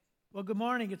Well, good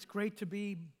morning. It's great to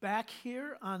be back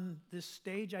here on this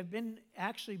stage. I've been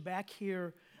actually back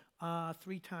here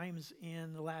 3 times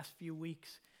in the last few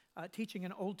weeks teaching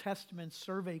an Old Testament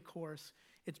survey course.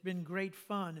 It's been great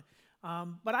fun.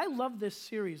 But I love this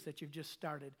series that you've just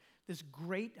started, this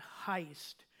great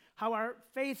heist, how our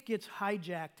faith gets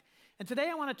hijacked. And today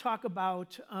I want to talk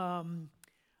about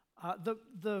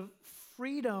the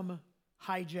freedom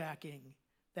hijacking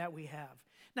that we have.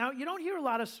 Now, you don't hear a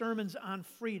lot of sermons on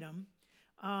freedom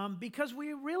because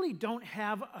we really don't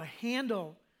have a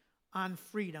handle on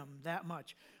freedom that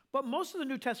much. But most of the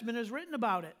New Testament is written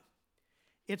about it.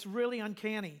 It's really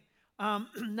uncanny.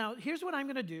 Now, here's what I'm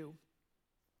going to do.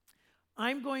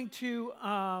 I'm going to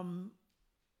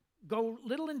go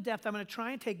little in depth. I'm going to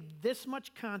try and take this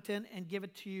much content and give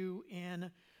it to you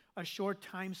in a short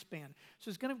time span. So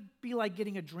it's going to be like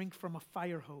getting a drink from a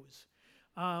fire hose.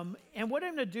 And what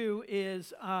I'm going to do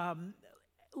is,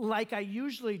 like I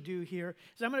usually do here,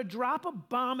 is I'm going to drop a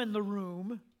bomb in the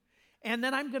room, and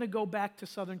then I'm going to go back to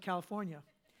Southern California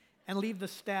and leave the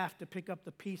staff to pick up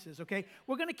the pieces, okay?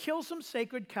 We're going to kill some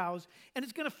sacred cows, and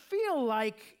it's going to feel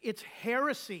like it's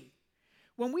heresy.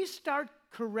 When we start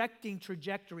correcting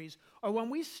trajectories, or when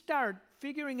we start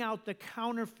figuring out the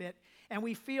counterfeit, and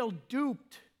we feel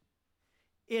duped,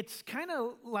 it's kind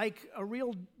of like a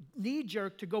real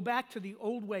knee-jerk to go back to the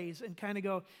old ways and kind of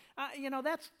go,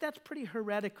 that's pretty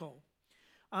heretical.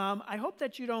 I hope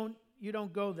that you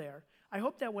don't go there. I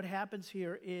hope that what happens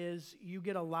here is you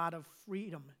get a lot of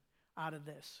freedom out of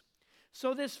this.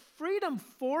 So this freedom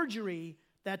forgery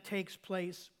that takes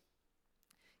place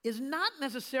is not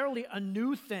necessarily a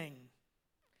new thing.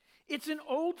 It's an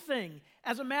old thing.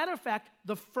 As a matter of fact,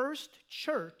 the first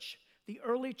church, the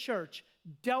early church,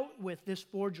 dealt with this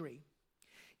forgery.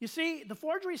 You see, the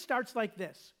forgery starts like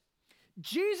this.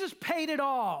 Jesus paid it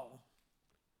all.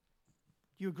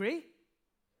 Do you agree?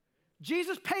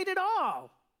 Jesus paid it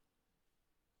all.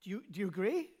 Do you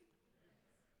agree?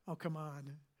 Oh, come on.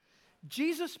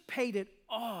 Jesus paid it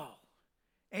all.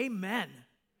 Amen.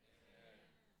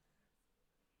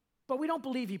 But we don't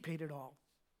believe he paid it all.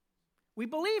 We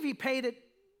believe he paid it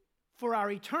for our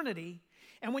eternity.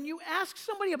 And when you ask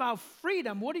somebody about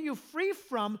freedom, what are you free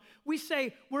from? We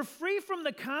say, we're free from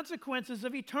the consequences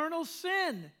of eternal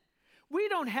sin. We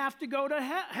don't have to go to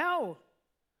hell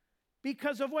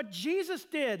because of what Jesus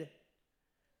did.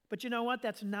 But you know what?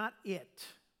 That's not it.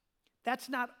 That's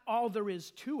not all there is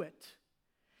to it.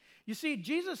 You see,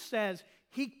 Jesus says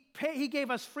he gave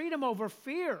us freedom over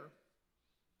fear.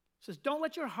 He says, don't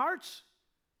let your hearts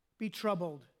be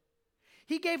troubled.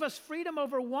 He gave us freedom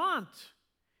over want.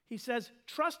 He says,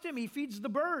 trust him, he feeds the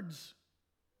birds,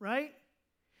 right?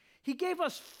 He gave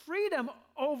us freedom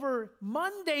over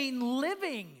mundane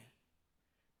living.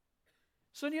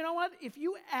 So you know what? If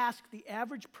you ask the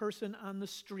average person on the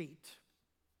street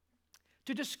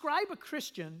to describe a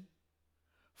Christian,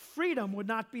 freedom would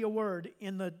not be a word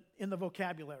in the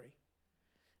vocabulary.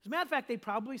 As a matter of fact, they'd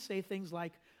probably say things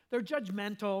like, they're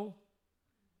judgmental,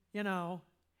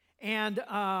 and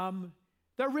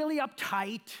they're really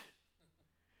uptight.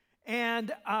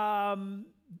 And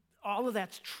all of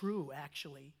that's true,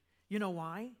 actually. You know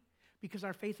why? Because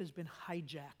our faith has been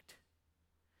hijacked.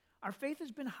 Our faith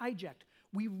has been hijacked.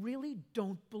 We really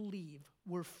don't believe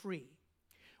we're free.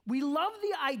 We love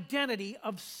the identity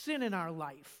of sin in our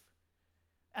life.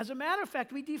 As a matter of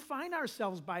fact, we define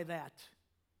ourselves by that.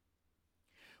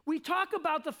 We talk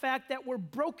about the fact that we're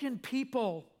broken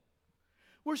people.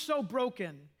 We're so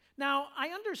broken. Now, I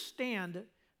understand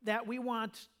that we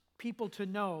want people to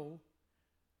know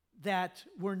that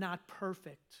we're not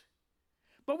perfect.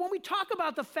 But when we talk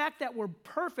about the fact that we're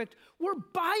perfect, we're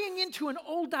buying into an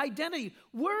old identity.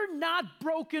 We're not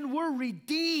broken, we're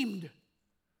redeemed.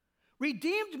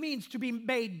 Redeemed means to be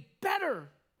made better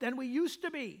than we used to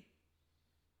be.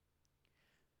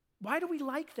 Why do we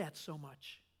like that so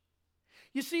much?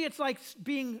 You see, it's like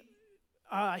being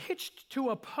hitched to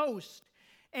a post.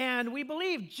 And we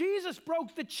believe Jesus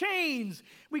broke the chains.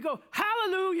 We go,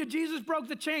 hallelujah, Jesus broke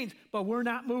the chains. But we're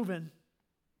not moving.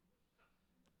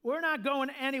 We're not going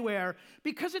anywhere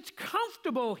because it's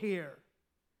comfortable here.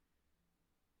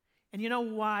 And you know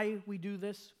why we do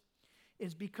this?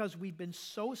 Is because we've been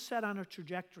so set on a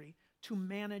trajectory to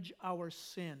manage our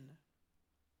sin.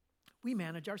 We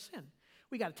manage our sin.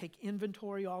 We got to take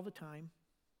inventory all the time.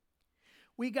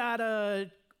 We got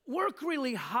to work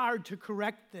really hard to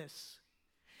correct this.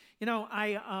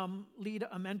 I lead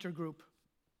a mentor group,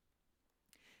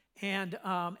 and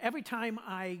every time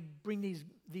I bring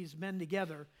these men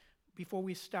together before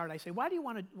we start, I say, "Why do you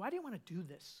want to do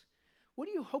this? What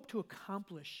do you hope to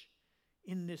accomplish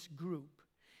in this group?"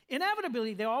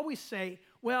 Inevitably, they always say,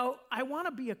 well, I want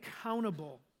to be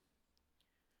accountable.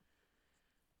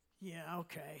 Yeah,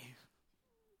 okay.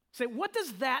 Say, what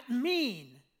does that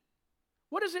mean?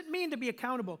 What does it mean to be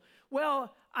accountable?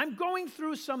 Well, I'm going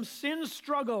through some sin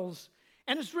struggles,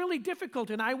 and it's really difficult,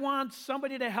 and I want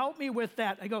somebody to help me with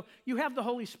that. I go, you have the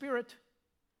Holy Spirit.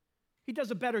 He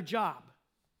does a better job,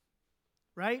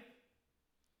 right?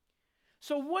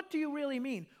 So what do you really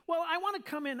mean? Well, I want to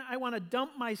come in, I want to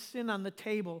dump my sin on the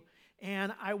table,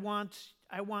 and I want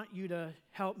you to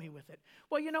help me with it.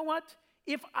 Well, you know what?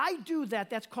 If I do that,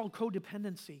 that's called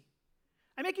codependency.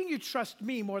 I'm making you trust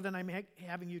me more than I'm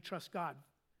having you trust God.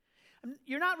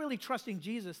 You're not really trusting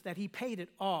Jesus that he paid it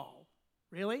all.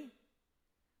 Really?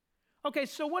 Okay,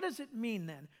 so what does it mean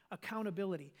then?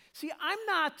 Accountability. See, I'm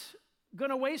not going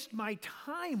to waste my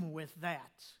time with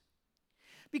that.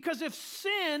 Because if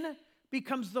sin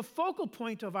becomes the focal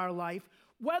point of our life,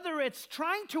 whether it's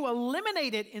trying to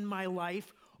eliminate it in my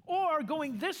life or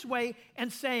going this way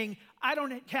and saying,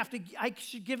 I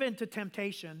should give in to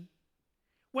temptation.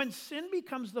 When sin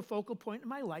becomes the focal point in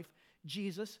my life,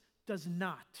 Jesus does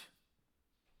not.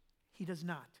 He does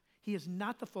not. He is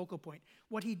not the focal point.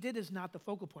 What he did is not the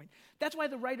focal point. That's why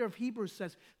the writer of Hebrews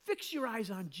says, fix your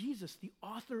eyes on Jesus, the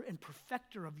author and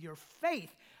perfecter of your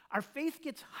faith. Our faith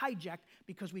gets hijacked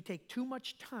because we take too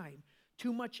much time,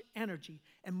 too much energy,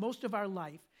 and most of our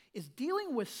life is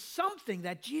dealing with something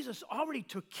that Jesus already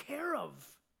took care of.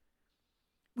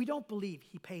 We don't believe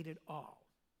he paid it all.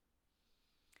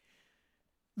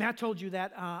 Matt told you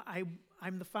that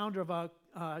I'm the founder of a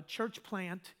church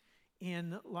plant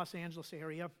in Los Angeles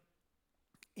area,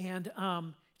 and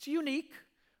it's unique.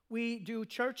 We do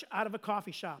church out of a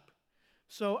coffee shop.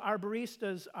 So our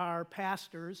baristas are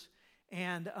pastors,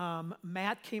 and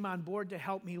Matt came on board to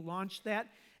help me launch that,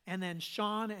 and then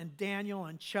Sean and Daniel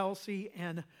and Chelsea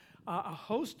and a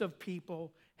host of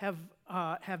people have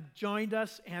joined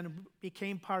us and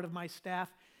became part of my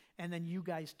staff, and then you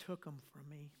guys took them from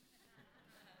me.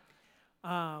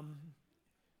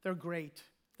 They're great.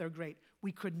 They're great.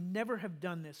 We could never have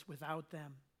done this without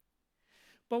them.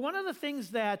 But one of the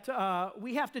things that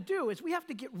we have to do is we have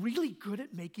to get really good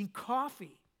at making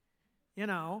coffee, you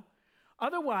know.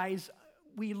 Otherwise,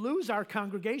 we lose our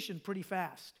congregation pretty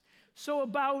fast. So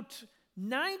about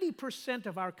 90%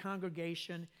 of our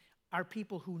congregation are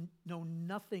people who know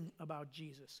nothing about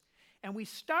Jesus. And we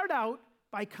start out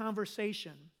by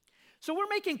conversation. So we're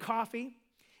making coffee,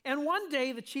 and one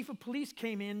day the chief of police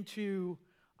came into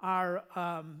our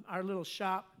little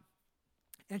shop,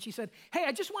 and she said, hey,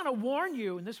 I just want to warn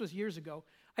you, and this was years ago,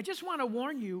 I just want to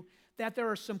warn you that there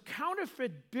are some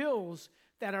counterfeit bills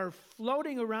that are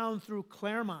floating around through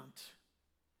Claremont.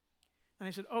 And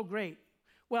I said, oh, great.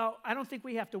 Well, I don't think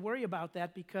we have to worry about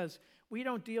that because we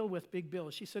don't deal with big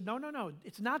bills. She said, no,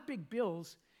 it's not big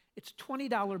bills, it's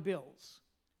 $20 bills.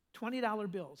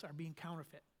 $20 bills are being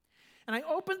counterfeit. And I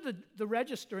opened the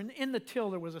register, and in the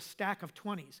till there was a stack of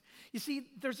 20s. You see,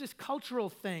 there's this cultural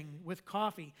thing with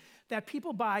coffee that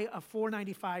people buy a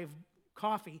 $4.95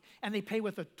 coffee and they pay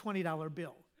with a $20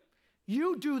 bill.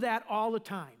 You do that all the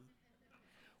time.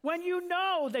 When you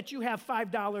know that you have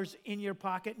 $5 in your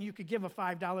pocket and you could give a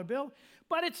 $5 bill,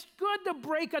 but it's good to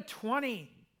break a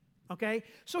 20, okay?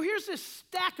 So here's this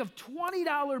stack of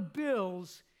 $20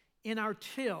 bills in our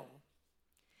till.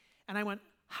 And I went,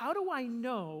 how do I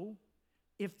know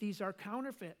if these are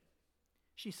counterfeit?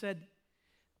 She said,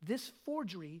 this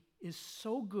forgery is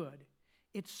so good,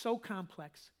 it's so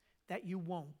complex that you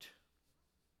won't.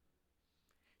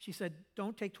 She said,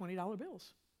 don't take $20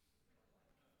 bills.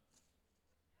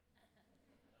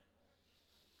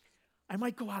 I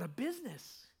might go out of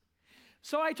business.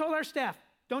 So I told our staff,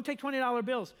 don't take $20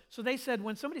 bills. So they said,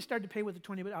 when somebody started to pay with a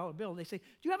 $20 bill, they say, do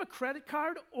you have a credit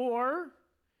card or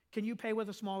can you pay with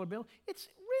a smaller bill? It's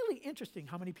really interesting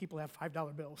how many people have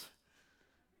 $5 bills,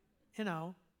 you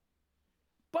know.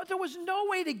 But there was no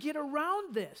way to get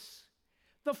around this.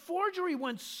 The forgery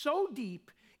went so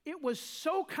deep, it was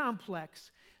so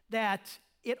complex that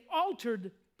it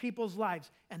altered people's lives.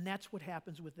 And that's what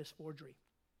happens with this forgery.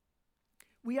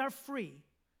 We are free,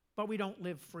 but we don't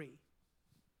live free.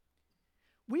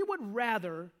 We would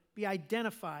rather be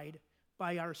identified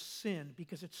by our sin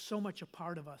because it's so much a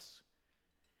part of us.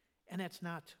 And that's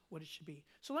not what it should be.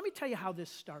 So let me tell you how this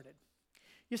started.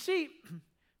 You see,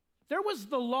 there was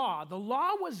the law. The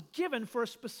law was given for a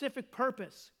specific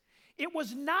purpose. It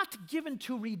was not given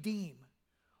to redeem,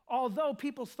 although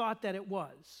people thought that it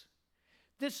was.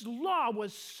 This law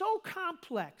was so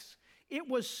complex, it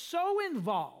was so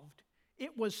involved,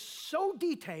 it was so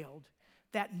detailed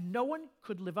that no one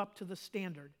could live up to the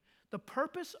standard. The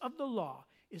purpose of the law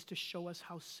is to show us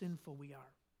how sinful we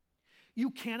are. you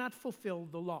cannot fulfill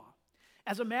the law.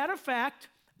 As a matter of fact,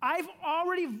 I've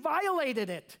already violated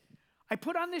it. I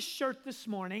put on this shirt this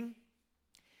morning,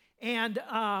 and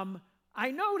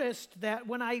I noticed that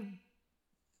when I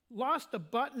lost a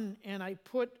button and I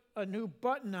put a new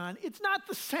button on, it's not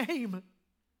the same.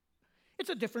 It's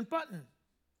a different button.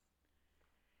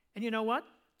 And you know what?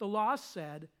 The law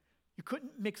said you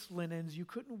couldn't mix linens, you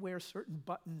couldn't wear certain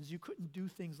buttons, you couldn't do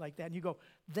things like that. And you go,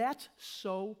 that's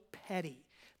so petty.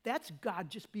 That's God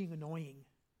just being annoying.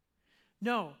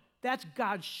 No, that's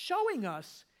God showing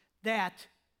us that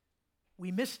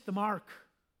we missed the mark.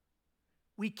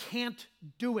 We can't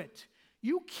do it.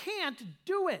 You can't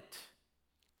do it.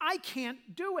 I can't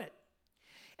do it.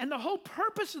 And the whole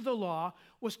purpose of the law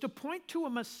was to point to a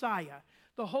Messiah.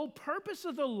 The whole purpose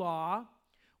of the law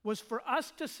was for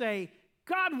us to say,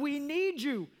 God, we need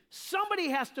you. Somebody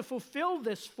has to fulfill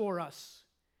this for us.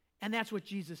 And that's what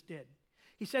Jesus did.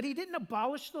 He said he didn't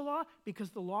abolish the law because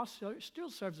the law still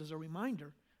serves as a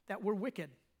reminder that we're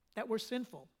wicked, that we're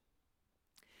sinful.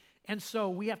 And so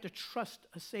we have to trust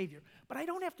a Savior. But I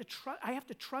don't have to trust, I have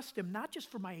to trust him not just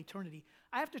for my eternity.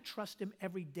 I have to trust him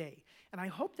every day. And I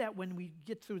hope that when we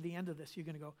get through the end of this, you're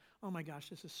going to go, oh my gosh,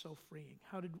 this is so freeing.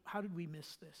 How did we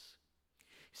miss this?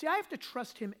 See, I have to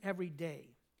trust him every day.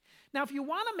 Now, if you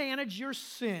want to manage your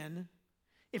sin,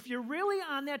 if you're really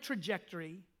on that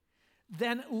trajectory,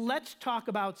 then let's talk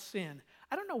about sin.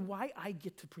 I don't know why I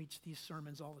get to preach these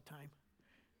sermons all the time.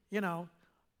 You know,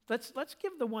 let's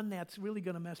give the one that's really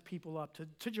going to mess people up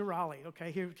to Girali,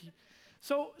 okay? Here.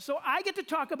 So I get to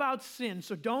talk about sin.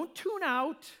 So don't tune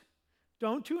out.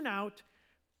 Don't tune out.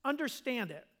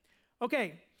 Understand it.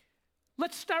 Okay,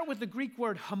 let's start with the Greek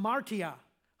word hamartia.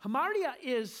 Hamartia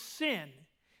is sin.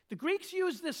 The Greeks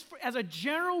use this as a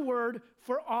general word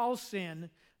for all sin.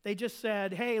 They just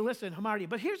said, hey, listen, hamartia.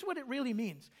 But here's what it really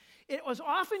means. It was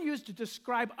often used to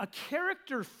describe a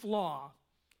character flaw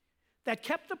that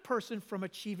kept the person from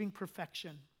achieving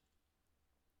perfection.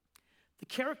 The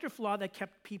character flaw that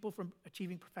kept people from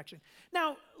achieving perfection.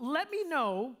 Now, let me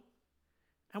know,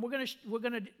 and we're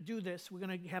going to do this. We're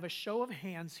going to have a show of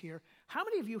hands here. How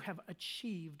many of you have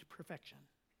achieved perfection?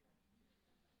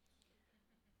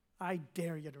 I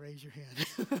dare you to raise your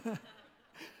hand.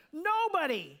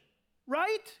 Nobody,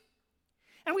 right?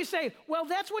 And we say, well,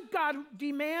 that's what God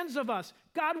demands of us.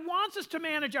 God wants us to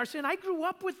manage our sin. I grew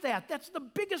up with that. That's the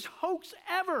biggest hoax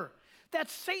ever.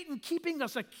 That's Satan keeping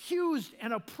us accused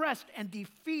and oppressed and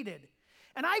defeated.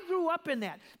 And I grew up in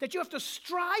that you have to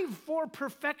strive for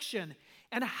perfection.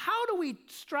 And how do we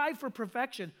strive for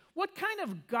perfection? What kind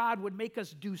of God would make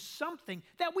us do something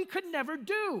that we could never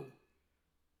do?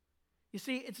 You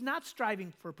see, it's not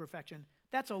striving for perfection.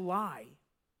 That's a lie.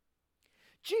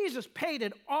 Jesus paid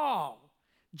it all.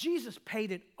 Jesus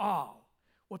paid it all.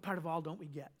 What part of all don't we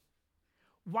get?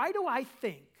 Why do I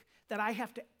think that I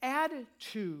have to add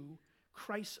to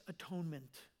Christ's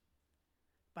atonement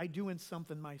by doing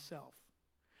something myself?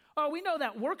 Oh, we know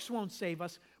that works won't save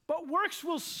us, but works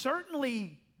will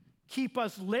certainly keep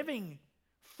us living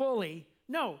fully.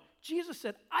 No, Jesus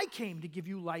said, I came to give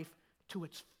you life to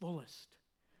its fullest.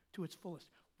 To its fullest.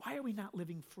 Why are we not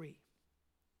living free?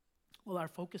 Well, our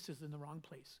focus is in the wrong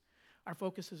place. Our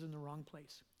focus is in the wrong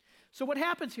place. So what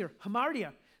happens here?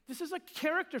 Hamartia. This is a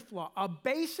character flaw, a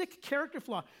basic character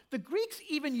flaw. The Greeks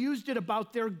even used it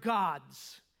about their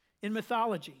gods in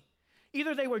mythology.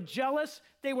 Either they were jealous,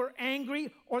 they were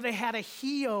angry, or they had a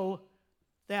heel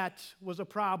that was a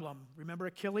problem. Remember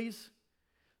Achilles?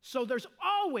 So there's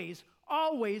always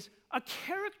a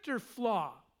character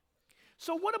flaw.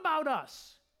 So what about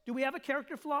us? Do we have a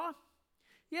character flaw?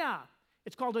 Yeah,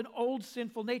 it's called an old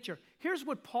sinful nature. Here's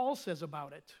what Paul says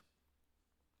about it.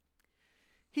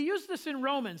 He used this in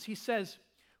Romans. He says,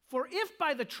 for if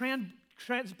by the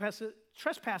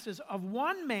trespasses of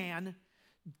one man,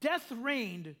 death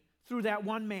reigned through that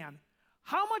one man,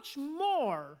 how much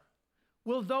more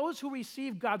will those who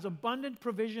receive God's abundant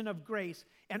provision of grace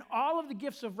and all of the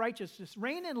gifts of righteousness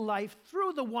reign in life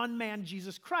through the one man,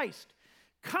 Jesus Christ?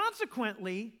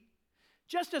 Consequently,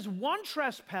 just as one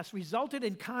trespass resulted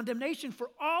in condemnation for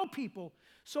all people,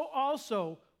 so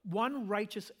also one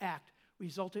righteous act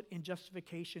resulted in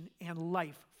justification and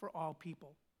life for all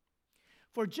people.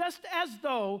 For just as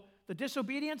though the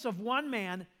disobedience of one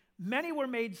man, many were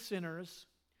made sinners,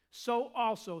 so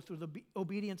also through the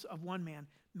obedience of one man,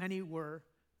 many were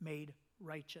made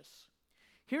righteous.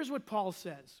 Here's what Paul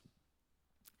says.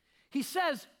 He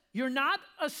says, you're not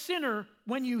a sinner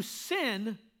when you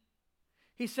sin.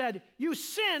 He said, you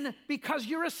sin because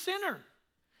you're a sinner.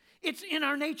 It's in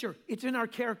our nature. It's in our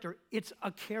character. It's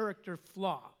a character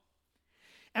flaw.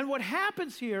 And what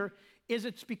happens here is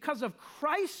it's because of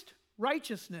Christ's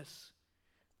righteousness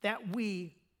that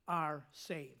we are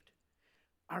saved.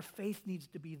 Our faith needs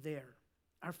to be there.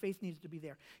 Our faith needs to be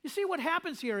there. You see, what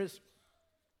happens here is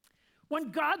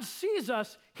when God sees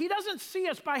us, he doesn't see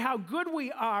us by how good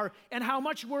we are and how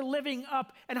much we're living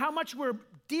up and how much we're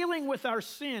dealing with our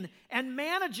sin and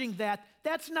managing that.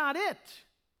 That's not it.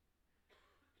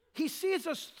 He sees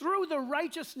us through the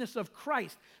righteousness of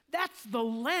Christ. That's the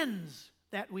lens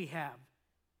that we have.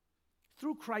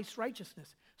 Through Christ's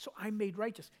righteousness. So I'm made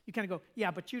righteous. You kind of go,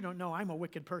 yeah, but you don't know I'm a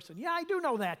wicked person. Yeah, I do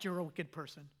know that you're a wicked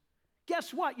person.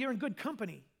 Guess what? You're in good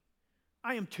company.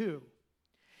 I am too.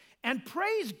 And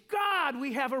praise God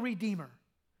we have a Redeemer.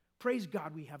 Praise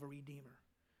God we have a Redeemer.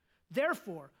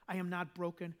 Therefore, I am not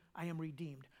broken, I am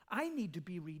redeemed. I need to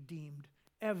be redeemed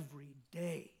every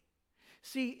day.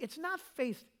 See, it's not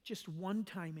faith just one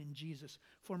time in Jesus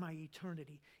for my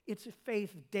eternity. It's a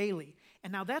faith daily.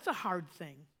 And now that's a hard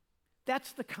thing.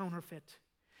 That's the counterfeit.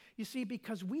 You see,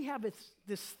 because we have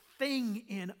this thing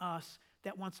in us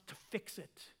that wants to fix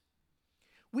it.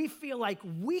 We feel like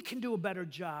we can do a better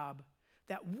job,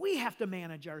 that we have to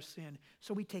manage our sin.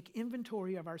 So we take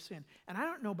inventory of our sin. And I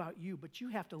don't know about you, but you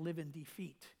have to live in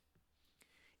defeat.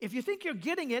 If you think you're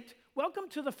getting it, welcome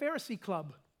to the Pharisee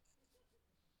club.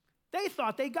 They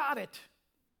thought they got it.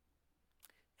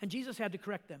 And Jesus had to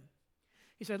correct them.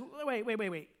 He said,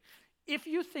 wait. If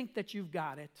you think that you've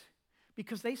got it,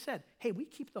 because they said, hey, we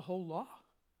keep the whole law.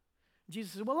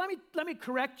 Jesus said, well, let me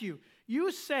correct you.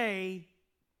 You say,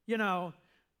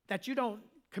 that you don't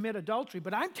commit adultery,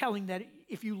 but I'm telling that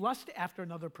if you lust after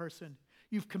another person,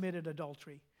 you've committed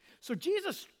adultery. So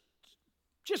Jesus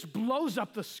just blows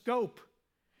up the scope.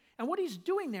 And what he's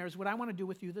doing there is what I want to do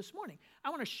with you this morning. I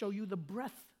want to show you the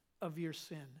breadth of your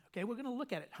sin. Okay, we're going to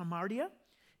look at it. Hamartia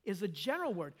is a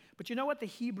general word, but you know what? The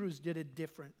Hebrews did it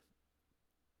different.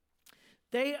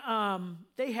 They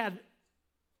had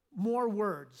more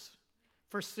words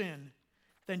for sin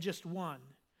than just one.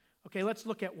 Okay, let's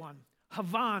look at one.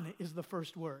 Havan is the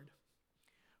first word.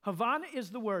 Havan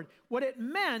is the word. What it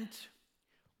meant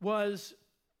was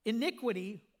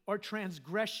iniquity or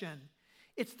transgression.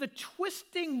 It's the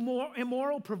twisting,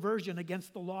 immoral perversion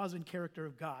against the laws and character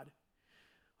of God.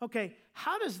 Okay,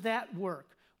 how does that work?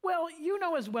 Well, you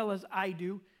know as well as I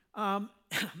do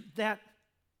that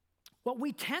what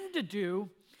we tend to do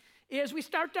is we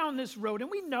start down this road and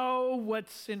we know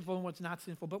what's sinful and what's not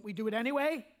sinful, but we do it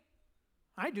anyway.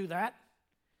 I do that.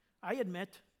 I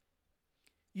admit.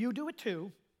 You do it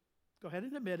too. Go ahead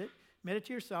and admit it. Admit it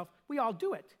to yourself. We all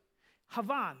do it.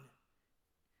 Havan.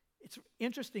 It's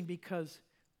interesting because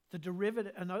the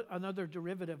derivative, another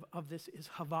derivative of this is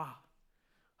hava.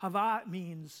 Hava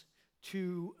means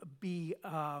to be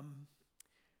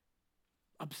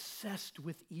obsessed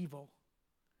with evil.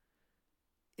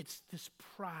 It's this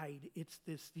pride. It's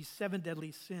these 7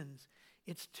 deadly sins.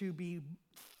 It's to be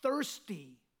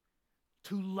thirsty,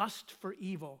 to lust for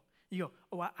evil. You go,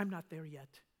 oh, I'm not there yet.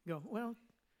 You go, well,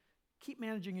 keep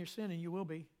managing your sin and you will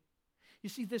be. You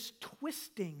see, this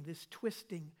twisting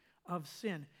of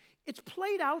sin, it's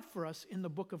played out for us in the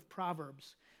book of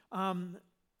Proverbs.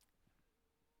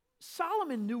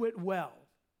 Solomon knew it well.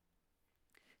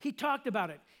 He talked about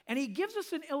it. And he gives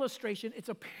us an illustration. It's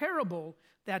a parable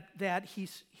that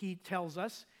he tells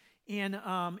us in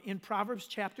Proverbs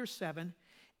chapter 7.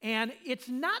 And it's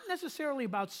not necessarily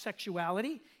about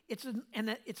sexuality. It's an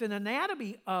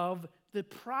anatomy of the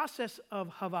process of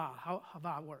hava, how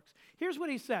hava works. Here's what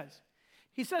he says.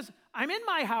 He says, I'm in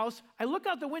my house. I look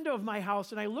out the window of my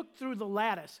house, and I look through the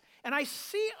lattice, and I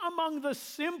see among the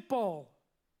simple,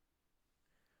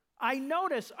 I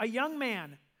notice a young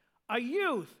man, a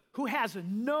youth who has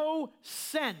no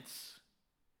sense.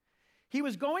 He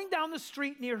was going down the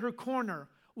street near her corner,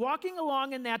 walking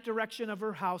along in that direction of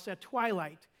her house at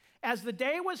twilight. As the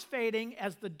day was fading,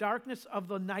 as the darkness of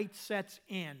the night sets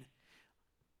in.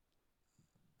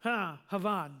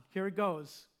 Havan, here it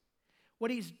goes. What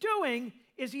he's doing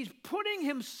is he's putting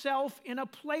himself in a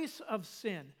place of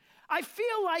sin. I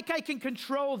feel like I can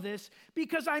control this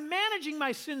because I'm managing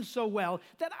my sin so well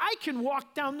that I can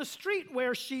walk down the street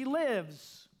where she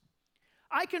lives.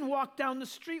 I can walk down the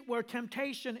street where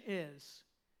temptation is.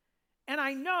 And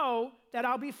I know that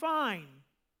I'll be fine.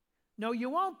 No, you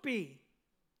won't be.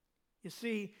 You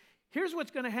see, here's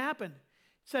what's going to happen.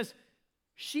 It says,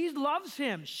 she loves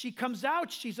him. She comes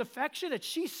out. She's affectionate.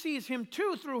 She sees him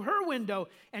too through her window.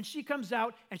 And she comes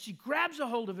out and she grabs a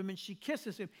hold of him and she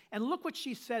kisses him. And look what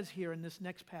she says here in this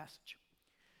next passage.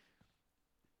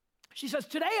 She says,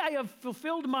 today I have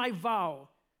fulfilled my vow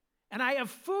and I have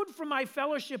food for my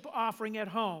fellowship offering at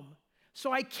home.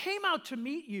 So I came out to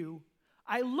meet you.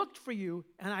 I looked for you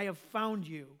and I have found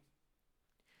you.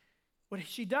 What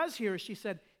she does here is she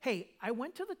said, hey, I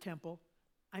went to the temple,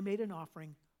 I made an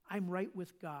offering, I'm right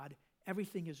with God,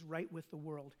 everything is right with the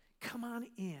world. Come on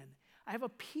in. I have a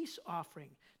peace offering.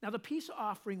 Now, the peace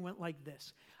offering went like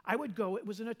this. I would go, it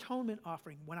was an atonement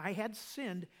offering. When I had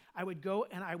sinned, I would go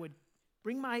and I would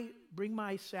bring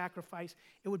my sacrifice.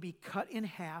 It would be cut in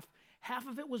half. Half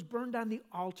of it was burned on the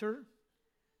altar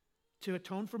to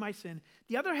atone for my sin.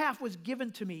 The other half was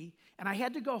given to me, and I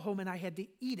had to go home and I had to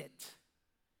eat it.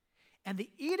 And the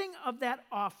eating of that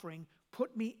offering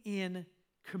put me in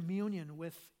communion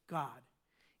with God.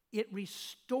 It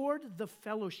restored the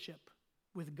fellowship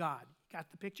with God. Got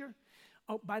the picture?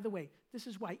 Oh, by the way, this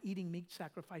is why eating meat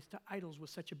sacrificed to idols was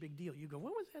such a big deal. You go,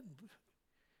 what was that?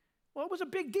 Well, it was a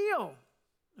big deal,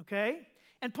 okay?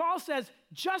 And Paul says,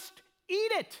 just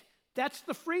eat it. That's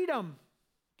the freedom.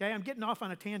 Okay, I'm getting off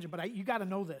on a tangent, but you got to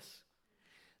know this.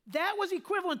 That was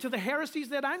equivalent to the heresies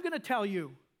that I'm going to tell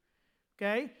you,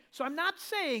 okay? So I'm not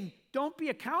saying don't be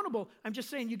accountable. I'm just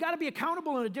saying you got to be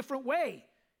accountable in a different way.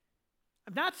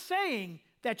 I'm not saying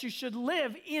that you should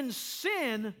live in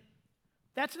sin.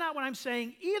 That's not what I'm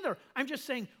saying either. I'm just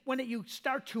saying when you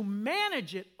start to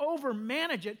manage it,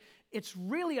 over-manage it, it's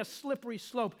really a slippery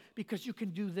slope because you can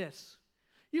do this.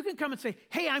 You can come and say,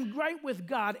 hey, I'm right with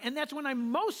God, and that's when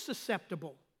I'm most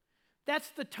susceptible. That's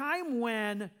the time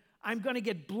when I'm going to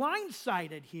get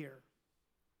blindsided here.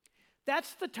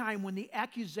 That's the time when the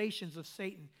accusations of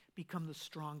Satan become the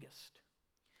strongest.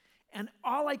 And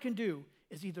all I can do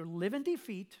is either live in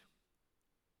defeat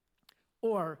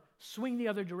or swing the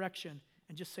other direction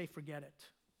and just say, forget it.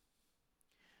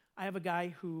 I have a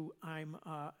guy who I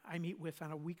meet with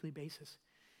on a weekly basis.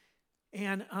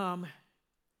 And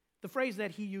the phrase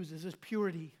that he uses is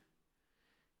purity.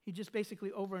 He just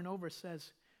basically over and over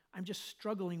says, I'm just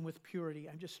struggling with purity.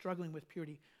 I'm just struggling with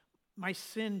purity. My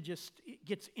sin just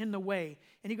gets in the way.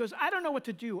 And he goes, I don't know what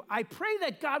to do. I pray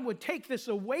that God would take this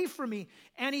away from me,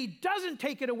 and he doesn't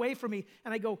take it away from me.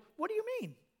 And I go, what do you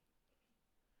mean?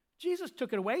 Jesus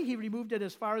took it away. He removed it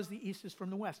as far as the east is from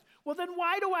the west. Well, then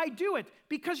why do I do it?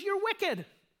 Because you're wicked.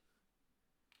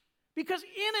 Because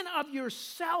in and of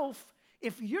yourself,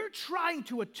 if you're trying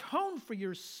to atone for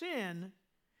your sin,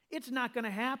 it's not going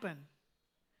to happen.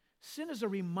 Sin is a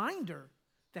reminder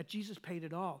that Jesus paid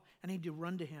it all. I need to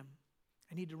run to him.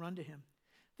 I need to run to him.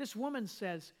 This woman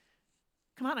says,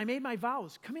 come on, I made my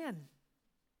vows. Come in.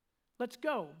 Let's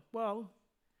go. Well,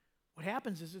 what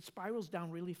happens is it spirals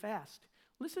down really fast.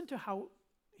 Listen to how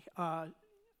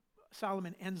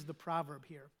Solomon ends the proverb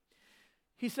here.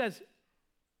 He says,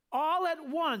 all at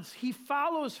once he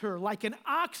follows her like an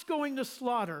ox going to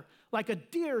slaughter, like a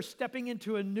deer stepping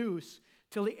into a noose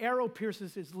till the arrow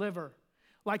pierces his liver,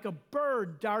 like a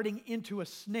bird darting into a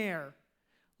snare,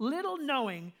 little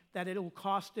knowing that it will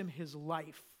cost him his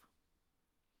life.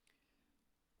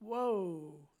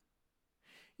 Whoa.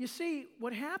 You see,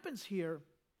 what happens here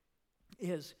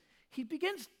is he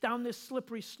begins down this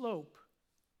slippery slope,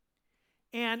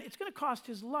 and it's going to cost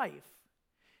his life.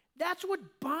 That's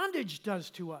what bondage does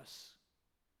to us.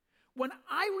 When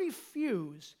I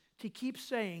refuse to keep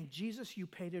saying, Jesus, you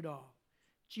paid it all.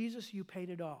 Jesus, you paid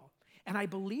it all. And I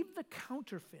believe the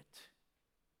counterfeit,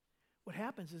 what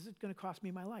happens is it's going to cost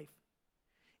me my life.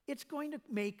 It's going to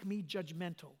make me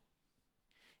judgmental.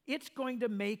 It's going to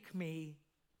make me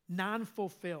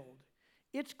non-fulfilled.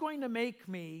 It's going to make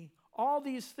me all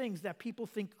these things that people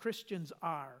think Christians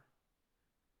are.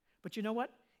 But you know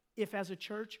what? If as a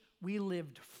church we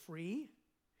lived free,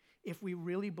 if we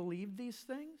really believed these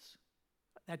things,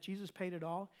 that Jesus paid it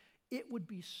all, it would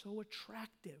be so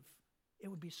attractive. It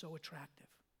would be so attractive.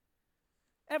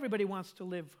 Everybody wants to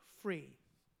live free.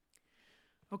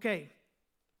 Okay,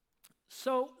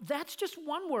 so that's just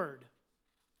one word,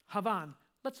 Havan.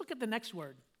 Let's look at the next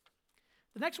word.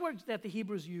 The next word that the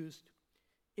Hebrews used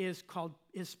is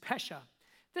pesha.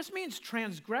 This means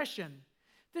transgression.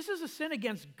 This is a sin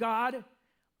against God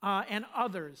and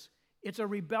others. It's a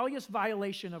rebellious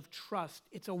violation of trust.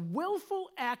 It's a willful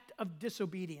act of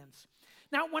disobedience.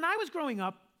 Now, when I was growing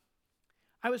up,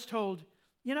 I was told,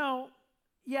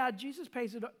 yeah, Jesus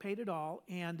paid it all,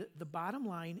 and the bottom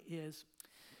line is,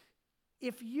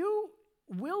 if you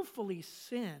willfully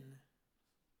sin,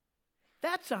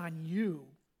 that's on you.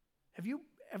 Have you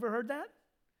ever heard that?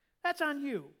 That's on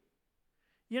you.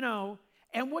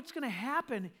 And what's going to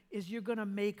happen is you're going to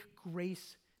make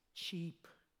grace cheap.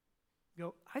 You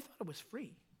go, I thought it was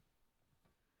free.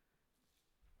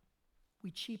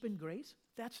 We cheapen grace?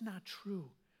 That's not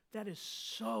true. That is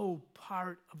so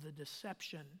part of the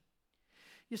deception.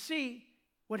 You see,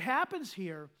 what happens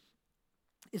here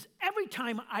is every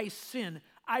time I sin,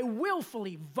 I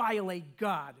willfully violate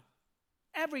God.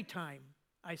 Every time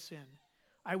I sin,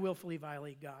 I willfully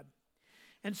violate God.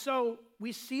 And so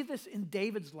we see this in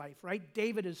David's life, right?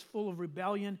 David is full of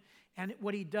rebellion, and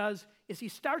what he does is he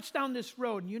starts down this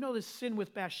road, and you know this sin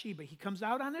with Bathsheba. He comes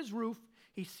out on his roof,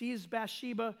 he sees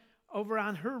Bathsheba over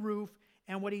on her roof,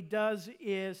 and what he does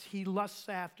is he lusts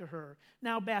after her.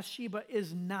 Now, Bathsheba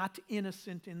is not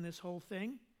innocent in this whole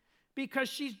thing because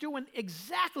she's doing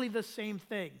exactly the same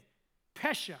thing.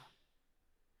 Pesha.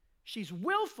 She's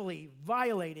willfully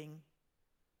violating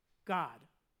God.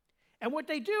 And what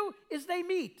they do is they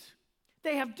meet.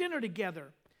 They have dinner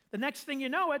together. The next thing you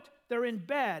know it, they're in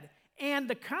bed. And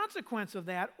the consequence of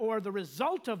that, or the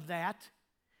result of that,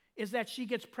 is that she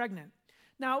gets pregnant.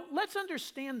 Now, let's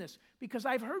understand this, because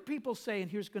I've heard people say, and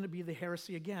here's going to be the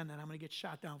heresy again, and I'm going to get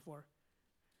shot down for.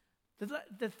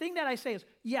 The thing that I say is,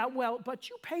 yeah, well, but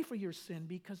you pay for your sin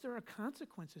because there are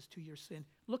consequences to your sin.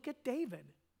 Look at David.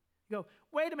 You go,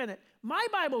 wait a minute. My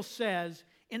Bible says,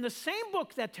 in the same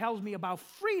book that tells me about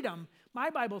freedom,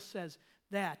 my Bible says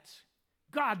that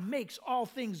God makes all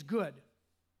things good.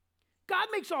 God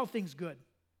makes all things good.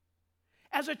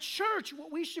 As a church,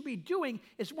 what we should be doing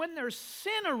is when there's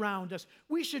sin around us,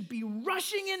 we should be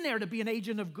rushing in there to be an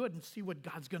agent of good and see what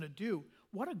God's going to do.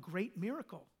 What a great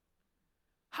miracle.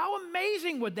 How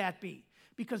amazing would that be?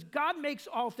 Because God makes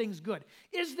all things good.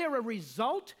 Is there a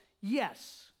result?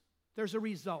 Yes, there's a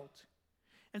result.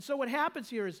 And so what happens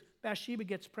here is Bathsheba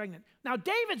gets pregnant. Now,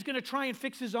 David's going to try and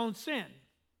fix his own sin.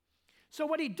 So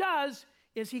what he does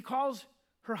is he calls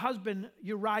her husband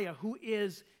Uriah, who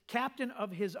is captain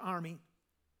of his army,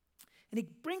 and he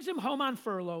brings him home on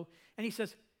furlough, and he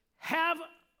says, have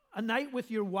a night with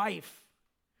your wife.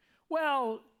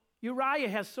 Well, Uriah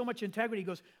has so much integrity. He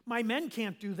goes, my men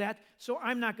can't do that, so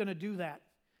I'm not going to do that.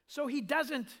 So he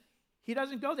doesn't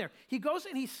go there. He goes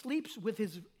and he sleeps with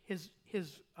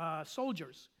his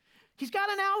soldiers. He's got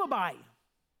an alibi,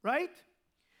 right?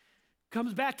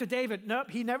 Comes back to David. Nope,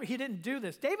 he didn't do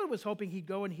this. David was hoping he'd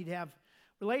go and he'd have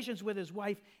relations with his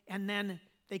wife, and then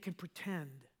they could pretend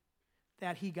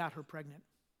that he got her pregnant.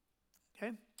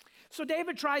 Okay? So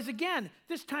David tries again.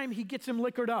 This time he gets him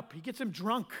liquored up. He gets him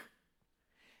drunk.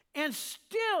 And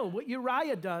still what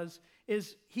Uriah does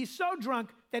is he's so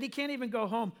drunk that he can't even go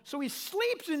home. So he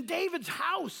sleeps in David's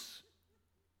house.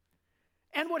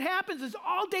 And what happens is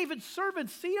all David's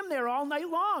servants see him there all night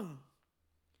long.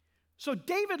 So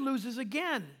David loses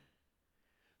again.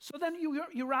 So then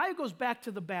Uriah goes back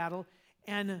to the battle,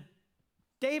 and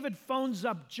David phones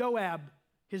up Joab,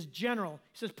 his general.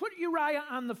 He says, put Uriah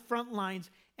on the front lines,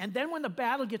 and then when the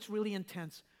battle gets really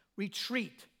intense,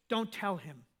 retreat. Don't tell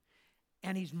him.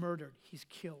 And he's murdered. He's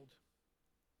killed.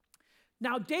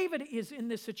 Now, David is in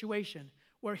this situation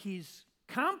where he's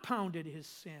compounded his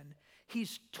sin.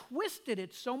 He's twisted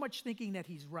it so much thinking that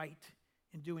he's right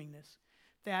in doing this,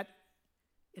 that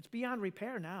it's beyond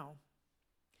repair now.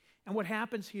 And what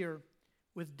happens here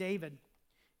with David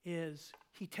is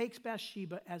he takes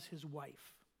Bathsheba as his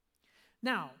wife.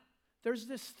 Now, there's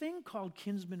this thing called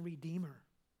kinsman redeemer.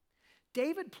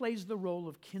 David plays the role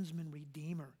of kinsman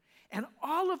redeemer. And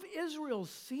all of Israel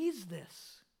sees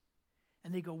this.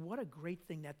 And they go, what a great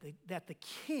thing that the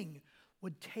king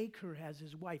would take her as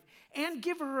his wife and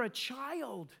give her a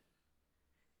child.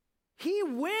 He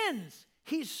wins.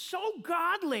 He's so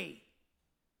godly.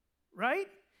 Right?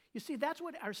 You see, that's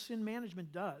what our sin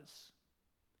management does.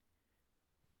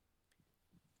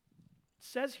 It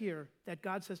says here that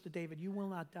God says to David, you will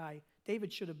not die.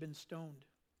 David should have been stoned.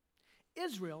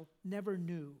 Israel never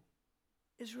knew.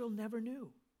 Israel never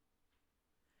knew.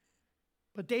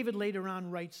 But David later on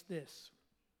writes this.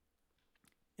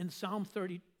 In Psalm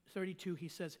 32, he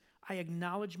says, I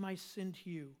acknowledge my sin to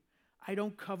you. I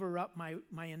don't cover up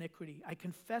my iniquity. I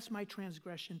confess my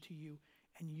transgression to you,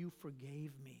 and you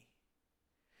forgave me.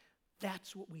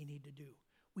 That's what we need to do.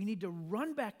 We need to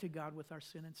run back to God with our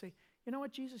sin and say, you know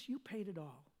what, Jesus, you paid it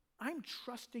all. I'm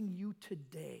trusting you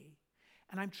today,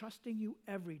 and I'm trusting you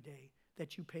every day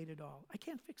that you paid it all. I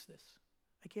can't fix this.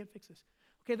 I can't fix this.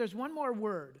 Okay, there's one more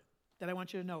word that I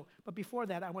want you to know, but before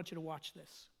that, I want you to watch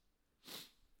this.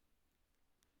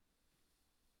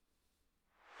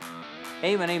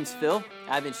 Hey, my name's Phil.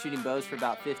 I've been shooting bows for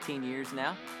about 15 years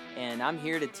now, and I'm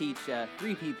here to teach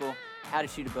 3 people how to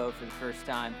shoot a bow for the first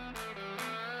time.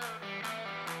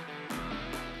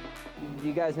 Do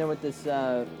you guys know what this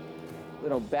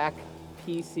little back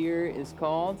piece here is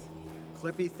called?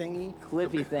 Clippy thingy?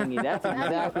 Clippy thingy, that's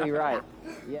exactly right.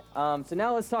 Yeah. So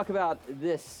now let's talk about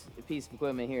this piece of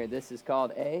equipment here. This is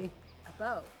called a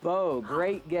bow. Bow,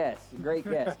 great guess, great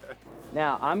guess.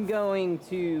 Now I'm going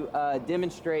to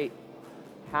demonstrate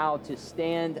how to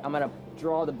stand. I'm gonna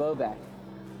draw the bow back.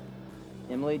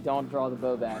 Emily, don't draw the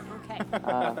bow back. Okay.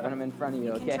 When I'm in front of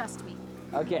you, okay? You can trust me.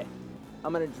 Okay,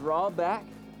 I'm gonna draw back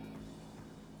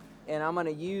and I'm gonna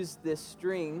use this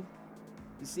string.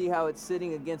 You see how it's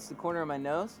sitting against the corner of my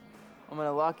nose? I'm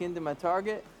gonna lock into my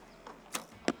target,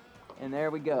 and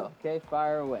there we go. Okay,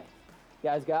 fire away. You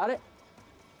guys got it?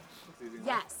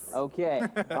 Yes. Okay,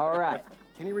 all right.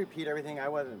 Can you repeat everything? I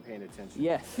wasn't paying attention.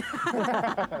 Yes.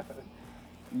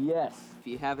 Yes. If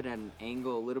you have it at an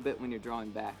angle a little bit when you're drawing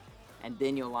back, and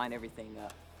then you'll line everything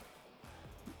up.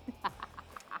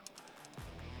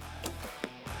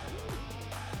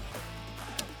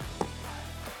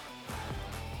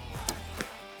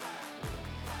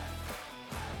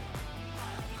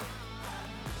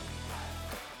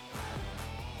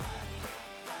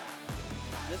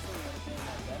 This one would have been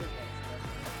better than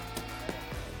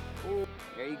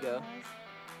there you go.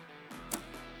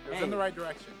 It was in the right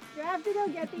direction. Do I have to go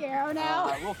get the arrow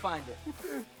now? We'll find it.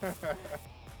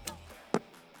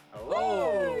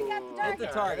 Oh, we got the Hit the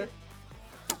target. target.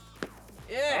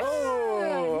 Yes.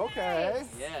 Oh, okay.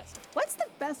 Nice. Yes. What's the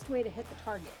best way to hit the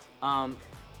target? Well,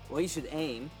 you should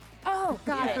aim. Oh,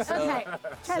 got it. so- Okay.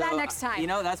 Try that So, next time. You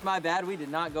know, that's my bad. We did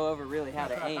not go over really how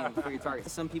to aim for your target.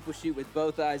 Some people shoot with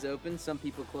both eyes open. Some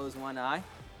people close one eye.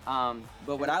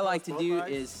 But what I like to both do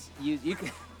eyes? is you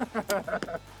can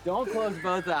don't close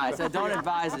both eyes. I don't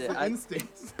advise it. I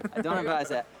Instincts. don't advise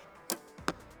that.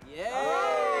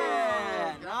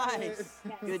 Yeah, nice. Yes.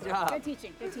 Good job. Good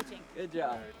teaching. Good teaching. Good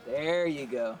job. There you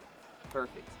go.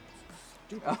 Perfect.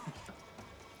 Oh,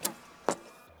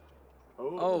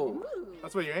 Oh.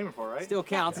 That's what you're aiming for, right? still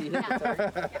counts. You hit the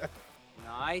target.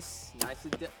 Nice. Nice.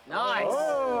 Nice.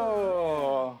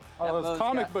 Oh. That All bow's those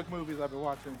comic got- book movies I've been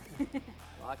watching.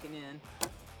 Locking in.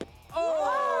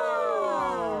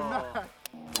 Oh!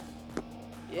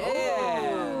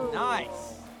 Yeah!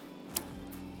 Nice.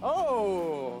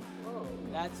 Oh.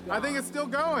 That's I think it's still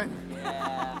going.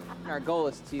 Yeah. Our goal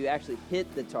is to actually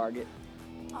hit the target.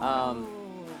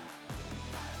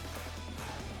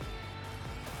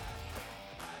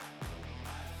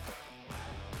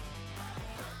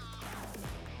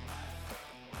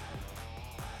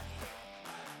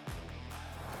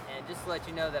 And just to let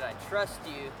you know that I trust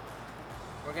you,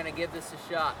 we're gonna give this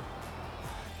a shot.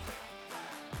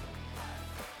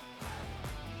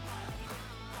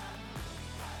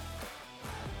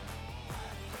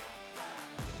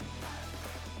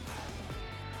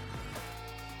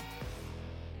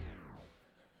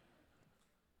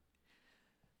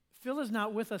 Phil is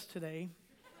not with us today.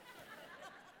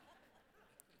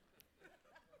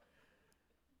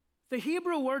 The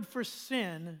Hebrew word for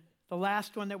sin, the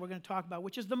last one that we're going to talk about,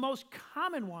 which is the most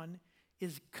common one,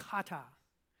 is kata.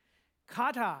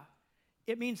 Kata,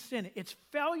 it means sin. It's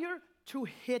failure to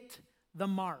hit the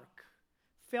mark.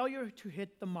 Failure to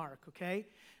hit the mark, okay?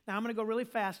 Now I'm going to go really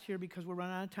fast here because we're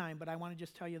running out of time, but I want to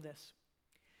just tell you this.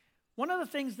 One of the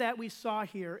things that we saw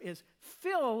here is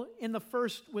Phil,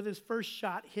 with his first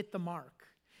shot, hit the mark.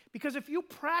 Because if you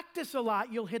practice a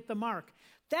lot, you'll hit the mark.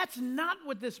 That's not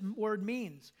what this word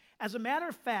means. As a matter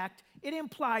of fact, it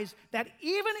implies that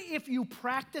even if you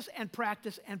practice and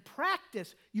practice and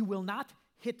practice, you will not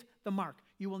hit the mark.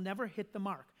 You will never hit the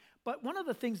mark. But one of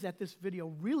the things that this video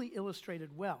really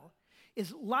illustrated well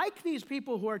is like these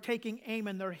people who are taking aim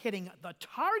and they're hitting the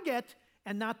target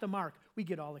and not the mark, we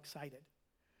get all excited.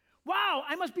 Wow,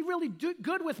 I must be really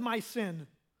good with my sin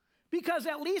because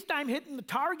at least I'm hitting the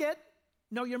target.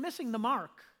 No, you're missing the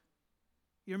mark.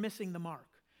 You're missing the mark.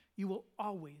 You will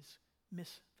always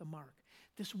miss the mark.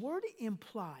 This word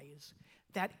implies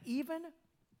that even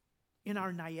in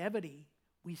our naivety,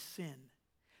 we sin.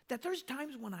 That there's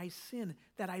times when I sin,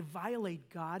 that I violate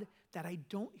God, that I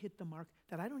don't hit the mark,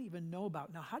 that I don't even know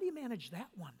about. Now, how do you manage that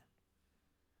one?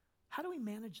 How do we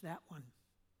manage that one?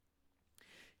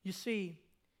 You see,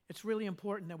 it's really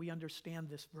important that we understand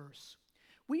this verse.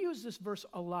 We use this verse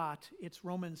a lot. It's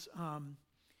Romans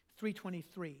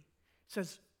 3:23. It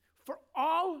says, "For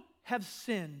all have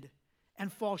sinned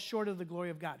and fall short of the glory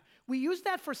of God." We use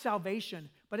that for salvation,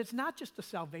 but it's not just a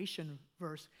salvation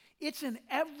verse. It's an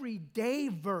everyday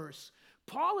verse.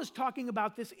 Paul is talking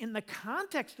about this in the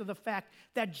context of the fact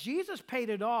that Jesus paid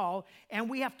it all, and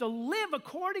we have to live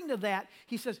according to that.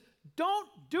 He says, don't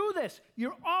do this.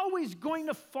 You're always going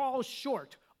to fall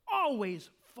short. Always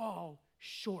fall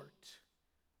short.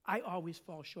 I always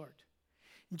fall short.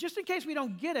 And just in case we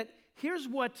don't get it, here's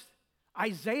what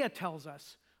Isaiah tells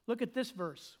us. Look at this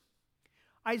verse.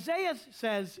 Isaiah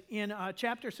says in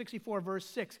chapter 64, verse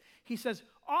 6, he says,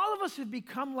 all of us have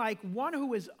become like one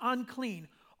who is unclean.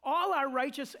 All our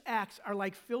righteous acts are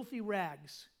like filthy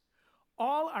rags.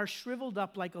 All are shriveled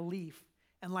up like a leaf,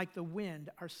 and like the wind,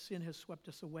 our sin has swept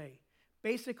us away.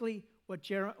 Basically,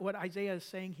 what Isaiah is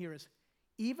saying here is,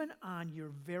 even on your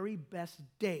very best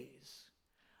days,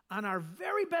 on our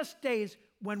very best days,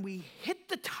 when we hit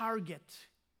the target,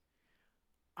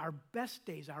 our best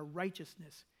days, our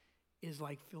righteousness is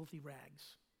like filthy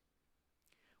rags.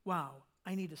 Wow,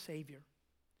 I need a Savior.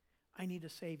 I need a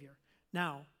Savior.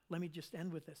 Now, let me just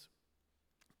end with this.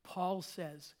 Paul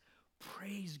says,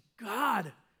 praise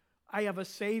God, I have a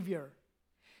Savior.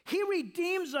 He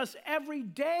redeems us every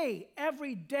day,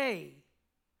 every day.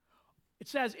 It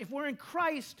says, if we're in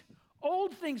Christ,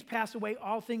 old things pass away,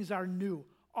 all things are new.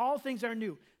 All things are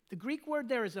new. The Greek word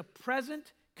there is a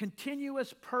present,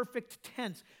 continuous, perfect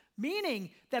tense, meaning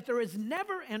that there is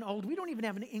never an old. We don't even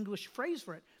have an English phrase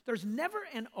for it. There's never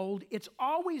an old. It's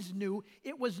always new.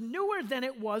 It was newer than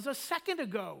it was a second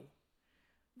ago.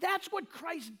 That's what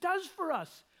Christ does for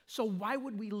us. So why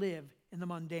would we live in the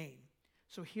mundane?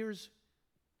 So here's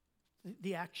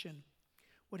the action.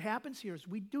 What happens here is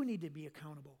we do need to be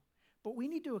accountable, but we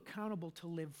need to be accountable to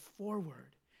live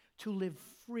forward, to live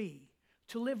free,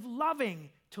 to live loving,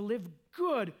 to live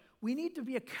good. We need to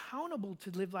be accountable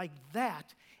to live like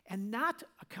that and not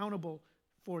accountable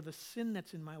for the sin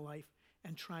that's in my life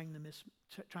and trying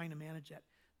to manage that.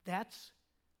 That's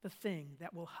the thing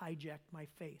that will hijack my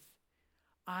faith.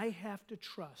 I have to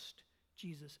trust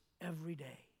Jesus every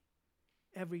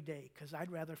day, because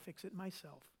I'd rather fix it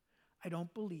myself. I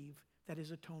don't believe that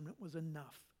his atonement was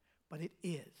enough, but it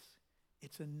is.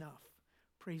 It's enough.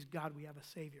 Praise God, we have a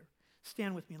Savior.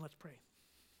 Stand with me and let's pray.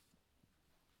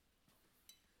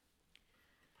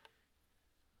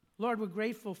 Lord, we're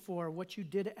grateful for what you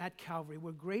did at Calvary.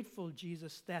 We're grateful,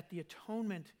 Jesus, that the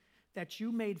atonement that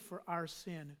you made for our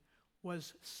sin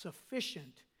was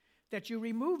sufficient, that you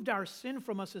removed our sin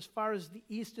from us as far as the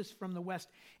east is from the west.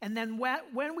 And then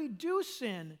when we do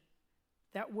sin,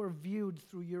 that we're viewed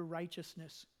through your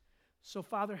righteousness. So,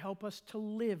 Father, help us to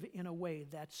live in a way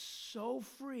that's so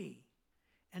free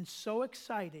and so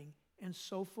exciting and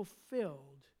so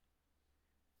fulfilled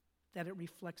that it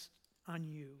reflects on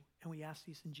you. And we ask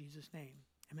these in Jesus' name.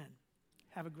 Amen.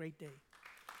 Have a great day.